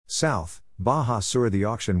South, Baja Sur. The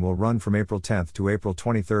auction will run from April 10th to April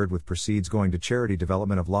 23rd, with proceeds going to charity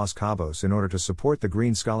development of Los Cabos in order to support the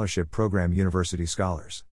Green Scholarship Program university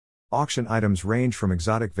scholars. Auction items range from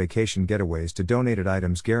exotic vacation getaways to donated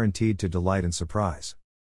items guaranteed to delight and surprise.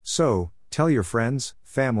 So, tell your friends,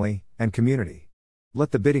 family, and community.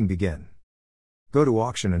 Let the bidding begin. Go to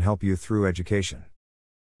auction and help youth through education.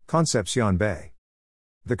 Concepcion Bay.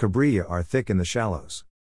 The cabrilla are thick in the shallows.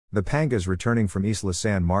 The pangas returning from Isla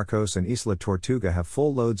San Marcos and Isla Tortuga have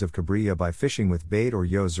full loads of cabrilla by fishing with bait or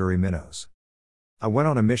yo zuri minnows. I went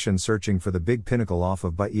on a mission searching for the big pinnacle off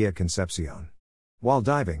of Bahia Concepcion. While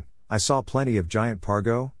diving, I saw plenty of giant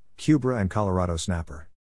pargo, cubra and Colorado snapper.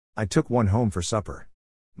 I took one home for supper.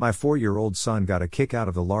 My 4-year-old son got a kick out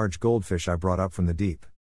of the large goldfish I brought up from the deep.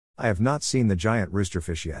 I have not seen the giant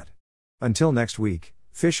roosterfish yet. Until next week,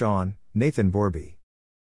 fish on, Nathan Borby.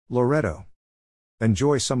 Loreto.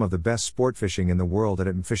 Enjoy some of the best sport fishing in the world at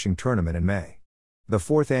a fishing tournament in May. The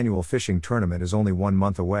 4th annual fishing tournament is only 1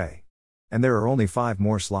 month away. And there are only 5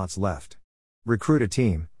 more slots left. Recruit a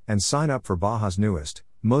team, and sign up for Baja's newest,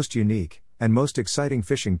 most unique, and most exciting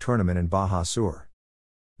fishing tournament in Baja Sur.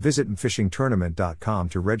 Visit mfishingtournament.com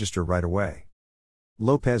to register right away.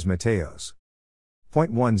 Lopez Mateos.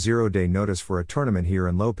 0.10 day notice for a tournament here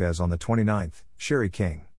in Lopez on the 29th, Sherry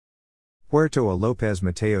King. Puerto A Lopez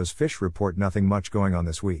Mateos fish report. Nothing much going on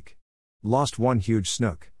this week. Lost one huge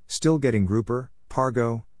snook, still getting grouper,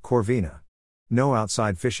 pargo, corvina. No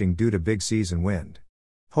outside fishing due to big seas and wind.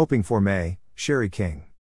 Hoping for May, Sherry King.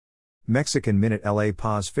 Mexican Minute LA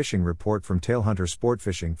Paz fishing report from Tailhunter Sport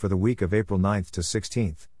Fishing for the week of April 9th to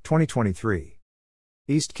 16th, 2023.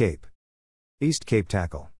 East Cape. East Cape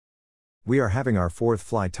Tackle. We are having our 4th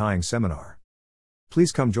fly tying seminar.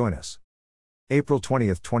 Please come join us. April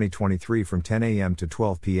 20th, 2023 from 10 a.m. to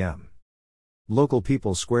 12 p.m. Local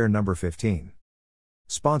People's Square number 15.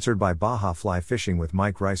 Sponsored by Baja Fly Fishing with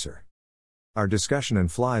Mike Reiser. Our discussion and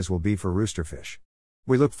flies will be for roosterfish.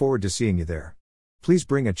 We look forward to seeing you there. Please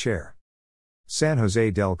bring a chair. San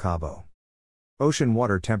Jose del Cabo. Ocean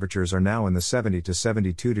water temperatures are now in the 70 to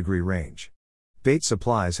 72 degree range. Bait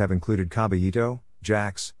supplies have included caballito,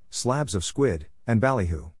 jacks, slabs of squid, and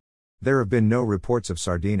ballyhoo. There have been no reports of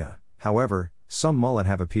sardina, however, some mullet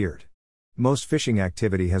have appeared. Most fishing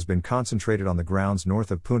activity has been concentrated on the grounds north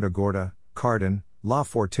of Punta Gorda, Carden, La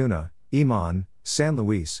Fortuna, Iman, San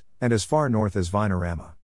Luis, and as far north as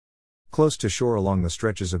Vinarama. Close to shore along the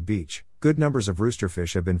stretches of beach, good numbers of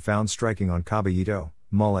roosterfish have been found striking on caballito,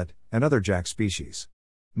 mullet, and other jack species.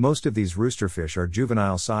 Most of these roosterfish are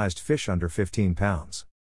juvenile-sized fish under 15 pounds.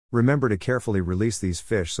 Remember to carefully release these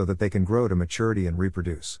fish so that they can grow to maturity and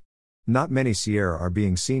reproduce. Not many Sierra are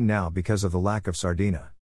being seen now because of the lack of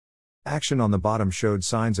sardina. Action on the bottom showed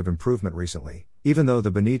signs of improvement recently, even though the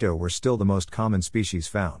bonito were still the most common species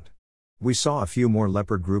found. We saw a few more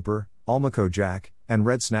leopard grouper, almaco jack, and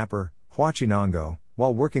red snapper, huachinango,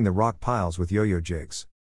 while working the rock piles with yo-yo jigs.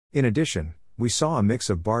 In addition, we saw a mix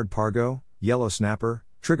of barred pargo, yellow snapper,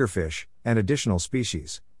 triggerfish, and additional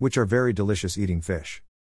species, which are very delicious eating fish.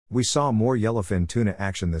 We saw more yellowfin tuna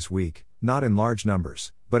action this week, not in large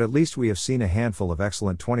numbers, but at least we have seen a handful of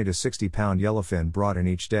excellent 20 to 60 pound yellowfin brought in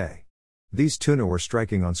each day. These tuna were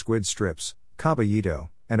striking on squid strips, caballito,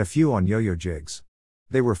 and a few on yo-yo jigs.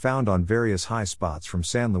 They were found on various high spots from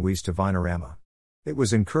San Luis to Vinarama. It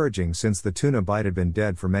was encouraging since the tuna bite had been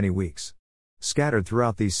dead for many weeks. Scattered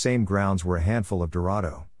throughout these same grounds were a handful of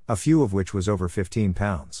dorado, a few of which was over 15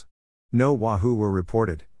 pounds. No wahoo were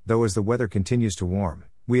reported, though as the weather continues to warm,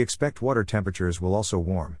 we expect water temperatures will also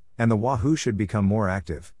warm, and the wahoo should become more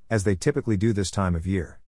active, as they typically do this time of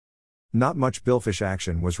year. Not much billfish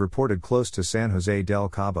action was reported close to San Jose del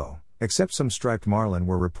Cabo, except some striped marlin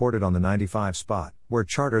were reported on the 95 spot, where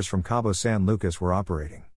charters from Cabo San Lucas were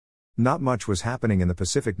operating. Not much was happening in the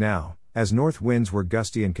Pacific now, as north winds were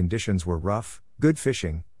gusty and conditions were rough. Good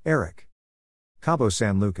fishing, Eric. Cabo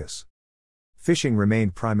San Lucas. Fishing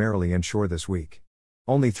remained primarily inshore this week.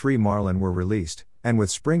 Only 3 marlin were released, and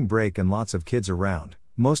with spring break and lots of kids around,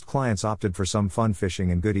 most clients opted for some fun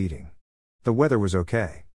fishing and good eating. The weather was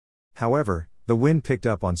okay. However, the wind picked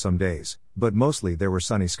up on some days, but mostly there were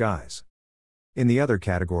sunny skies. In the other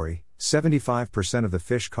category, 75% of the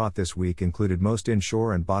fish caught this week included most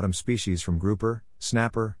inshore and bottom species from grouper,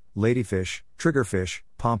 snapper, ladyfish, triggerfish,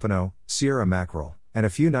 pompano, Sierra mackerel, and a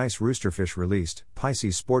few nice roosterfish released.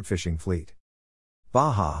 Pisces sport fishing fleet.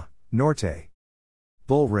 Baja, Norte.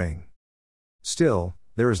 Bull ring. Still,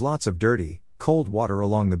 there is lots of dirty, cold water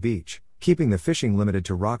along the beach, keeping the fishing limited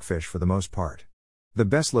to rockfish for the most part. The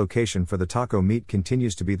best location for the taco meat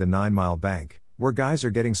continues to be the 9 Mile Bank, where guys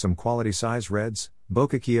are getting some quality size reds,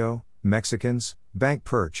 bocaquillo, Mexicans, bank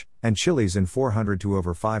perch, and chilies in 400 to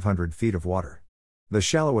over 500 feet of water. The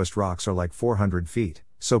shallowest rocks are like 400 feet,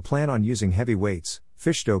 so plan on using heavy weights.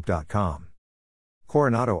 Fishdope.com.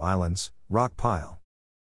 Coronado Islands, rock pile.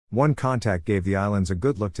 One contact gave the islands a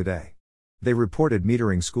good look today. They reported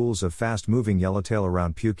metering schools of fast-moving yellowtail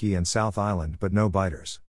around Pukey and South Island but no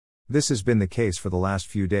biters. This has been the case for the last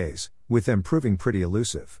few days, with them proving pretty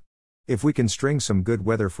elusive. If we can string some good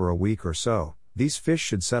weather for a week or so, these fish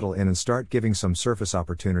should settle in and start giving some surface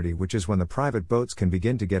opportunity, which is when the private boats can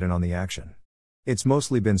begin to get in on the action. It's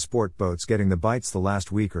mostly been sport boats getting the bites the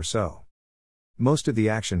last week or so. Most of the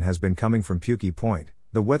action has been coming from Pukey Point,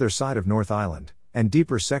 the weather side of North Island, and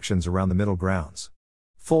deeper sections around the middle grounds.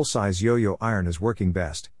 Full-size yo-yo iron is working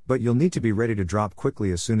best, but you'll need to be ready to drop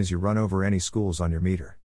quickly as soon as you run over any schools on your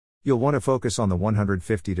meter. You'll want to focus on the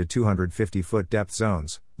 150 to 250 foot depth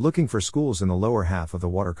zones, looking for schools in the lower half of the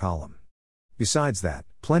water column. Besides that,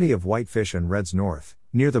 plenty of whitefish and reds north,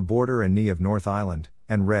 near the border and knee of North Island,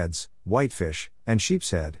 and reds, whitefish, and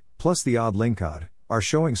sheepshead, plus the odd lingcod, are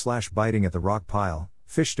showing/biting at the rock pile.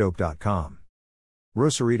 Fishdope.com.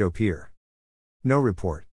 Rosarito Pier. No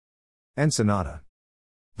report. Ensenada.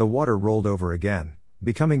 The water rolled over again,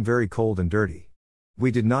 becoming very cold and dirty. We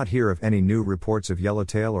did not hear of any new reports of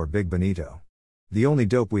yellowtail or big bonito. The only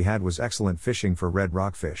dope we had was excellent fishing for red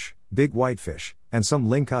rockfish, big whitefish, and some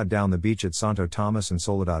lingcod down the beach at Santo Tomas and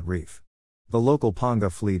Soledad Reef. The local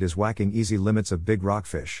Ponga fleet is whacking easy limits of big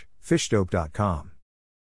rockfish. Fishdope.com.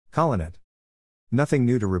 Colonet. Nothing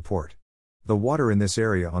new to report. The water in this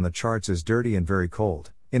area on the charts is dirty and very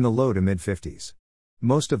cold, in the low to mid-50s.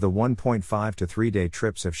 Most of the 1.5 to 3 day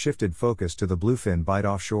trips have shifted focus to the bluefin bite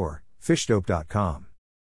offshore. Fishdope.com.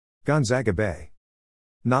 Gonzaga Bay.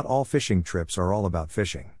 Not all fishing trips are all about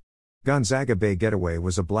fishing. Gonzaga Bay getaway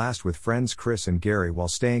was a blast with friends Chris and Gary while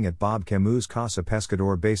staying at Bob Camus' Casa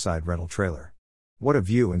Pescador Bayside rental trailer. What a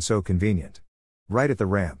view and so convenient. Right at the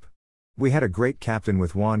ramp. We had a great captain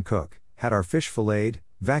with Juan Cook, had our fish filleted,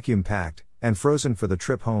 vacuum packed, and frozen for the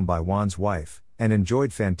trip home by Juan's wife, and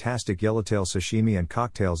enjoyed fantastic yellowtail sashimi and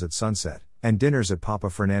cocktails at sunset, and dinners at Papa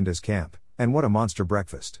Fernandez Camp, and what a monster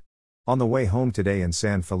breakfast. On the way home today in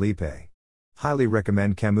San Felipe. Highly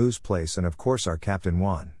recommend Camus' place and of course our Captain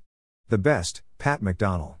Juan. The best, Pat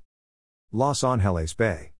McDonnell. Los Angeles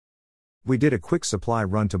Bay. We did a quick supply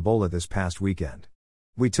run to Bola this past weekend.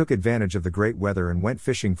 We took advantage of the great weather and went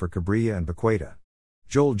fishing for cabrilla and baqueta.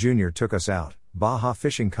 Joel Jr. took us out, Baja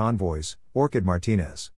fishing convoys, Orchid Martinez.